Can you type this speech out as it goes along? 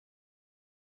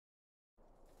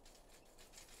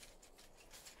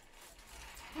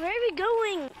we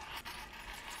going?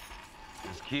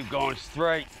 Just keep going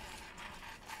straight.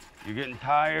 You're getting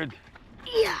tired?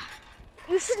 Yeah.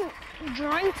 You shouldn't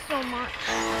drink so much.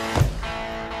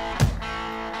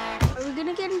 Are we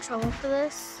gonna get in trouble for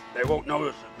this? They won't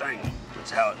notice a thing.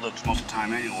 That's how it looks most of the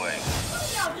time anyway.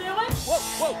 What y'all doing? Whoa,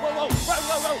 whoa, whoa, whoa, whoa,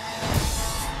 whoa, whoa.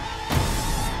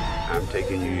 I'm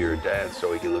taking you to your dad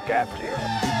so he can look after you.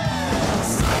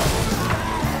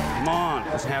 Come on,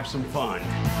 let's have some fun.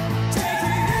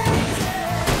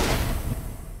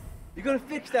 You're gonna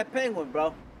fix that penguin,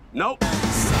 bro. Nope.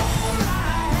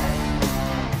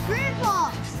 Grandpa,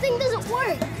 this thing doesn't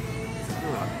work.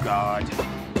 Oh, God.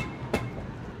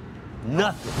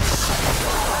 Nothing.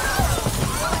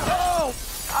 Oh!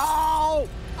 Ow!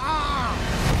 Ah!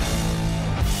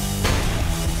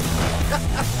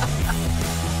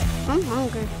 I'm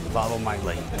hungry. Follow my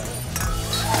lead.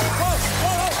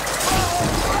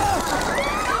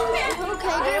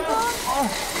 Okay, Grandpa?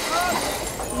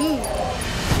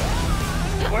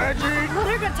 Reggie!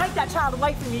 They're gonna take that child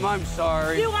away from you. I'm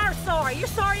sorry. You are sorry. You're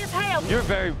sorry as hell. You're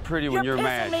very pretty when you're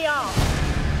mad. You're pissing me off.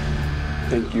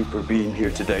 Thank you for being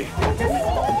here today.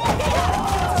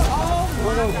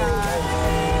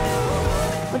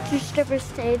 What's your stripper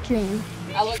stage name?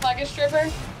 I look like a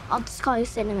stripper? I'll just call you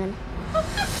Cinnamon.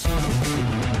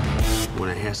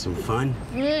 Wanna have some fun?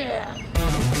 Yeah.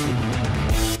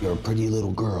 You're a pretty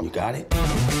little girl. You got it?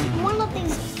 One of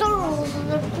these girls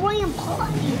is a grandpa.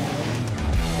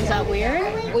 Is that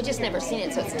weird? We just never seen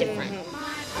it, so it's different.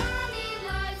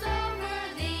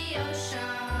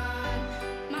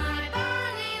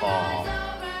 Oh.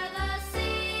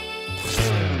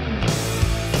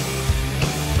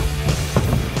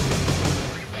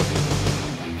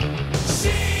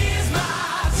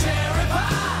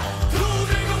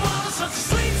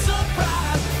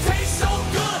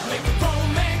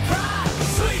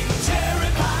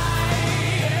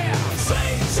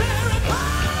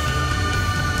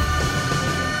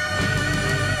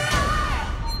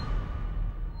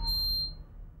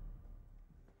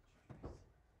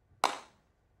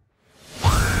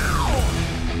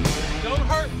 Don't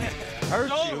hurt me. Hurt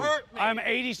Don't you? hurt me. I'm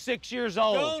 86 years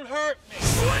old. Don't hurt me.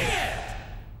 Swing it!